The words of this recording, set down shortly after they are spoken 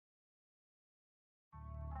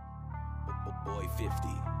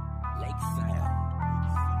Boyfifty, Lake Sound.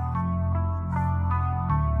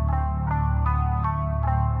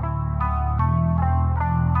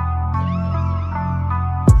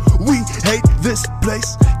 We hate this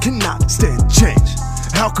place, cannot stand change.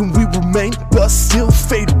 How can we remain but still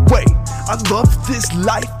fade away? I love this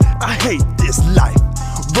life, I hate this life.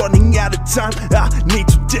 Running out of time, I need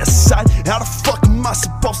to decide. How the fuck am I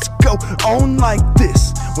supposed to go on like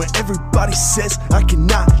this when everybody says I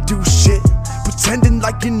cannot do shit? Pretending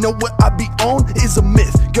like you know what I be on is a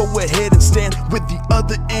myth. Go ahead and stand with the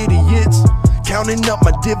other idiots. Counting up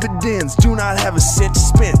my dividends, do not have a cent to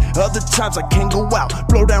spend. Other times I can't go out,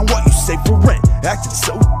 blow down what you say for rent. Acting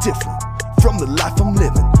so different from the life I'm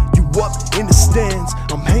living. You up in the stands,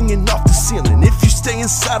 I'm hanging off the ceiling. If you stay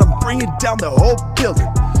inside, I'm bringing down the whole building.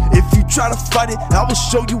 If you try to fight it, I will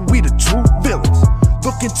show you we the true villains.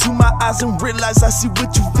 Look into my eyes and realize I see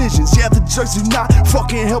with your visions. Yeah, the drugs do not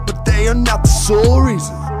fucking help, but they are not the sole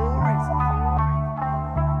reason.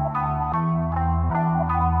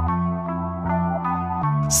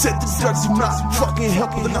 Said the drugs do not fucking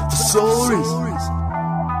help, but they're not the sole reason.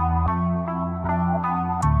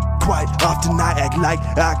 Quite often I act like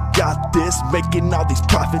I got this, making all these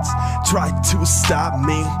profits, try to stop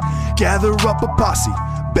me. Gather up a posse,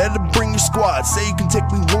 better bring your squad. Say you can take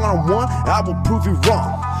me one-on-one, I will prove you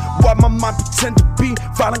wrong. Why my mind pretend to be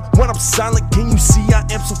violent when I'm silent? Can you see I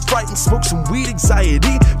am so frightened? Smoke some weed,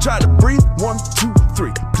 anxiety, try to breathe, 1, 2,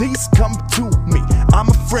 3. Please come to me, I'm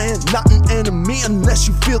a friend, not an enemy, unless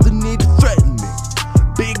you feel the need to threaten me.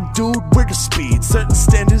 Big dude with the speed, certain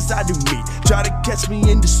standards I do meet. Try to catch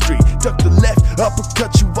me in the street, duck the left,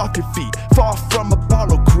 uppercut you off your feet. Far from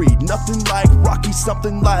Apollo Creed, nothing like Rocky,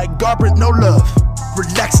 something like Garbrandt, no love.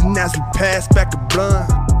 Relaxing as we pass back a blunt,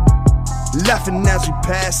 laughing as we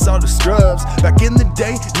pass all the scrubs. Back in the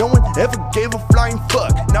day, no one ever gave a flying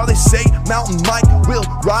fuck. Now they say Mountain Mike will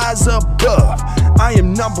rise above. I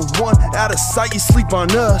am number one, out of sight, you sleep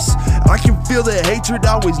on us. I can feel the hatred,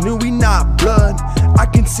 always knew we not blood. I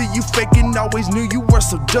can see you faking, always knew you were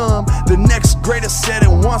so dumb. The next greatest said it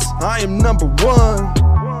once, I am number one.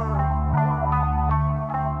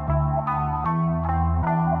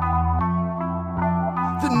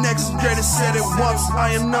 The next greatest said it once,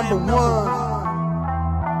 I am number one.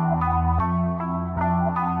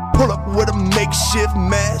 Pull up with a makeshift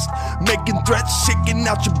mask, making threats, shaking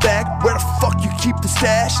out your bag. Where the fuck you keep the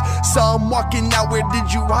stash? Saw him walking out, where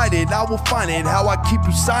did you hide it? I will find it, how I keep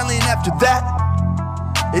you silent after that.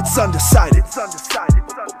 It's undecided.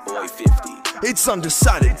 Boyfifty. It's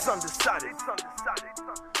undecided. It's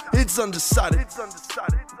undecided.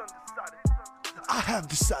 I have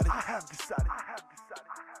decided.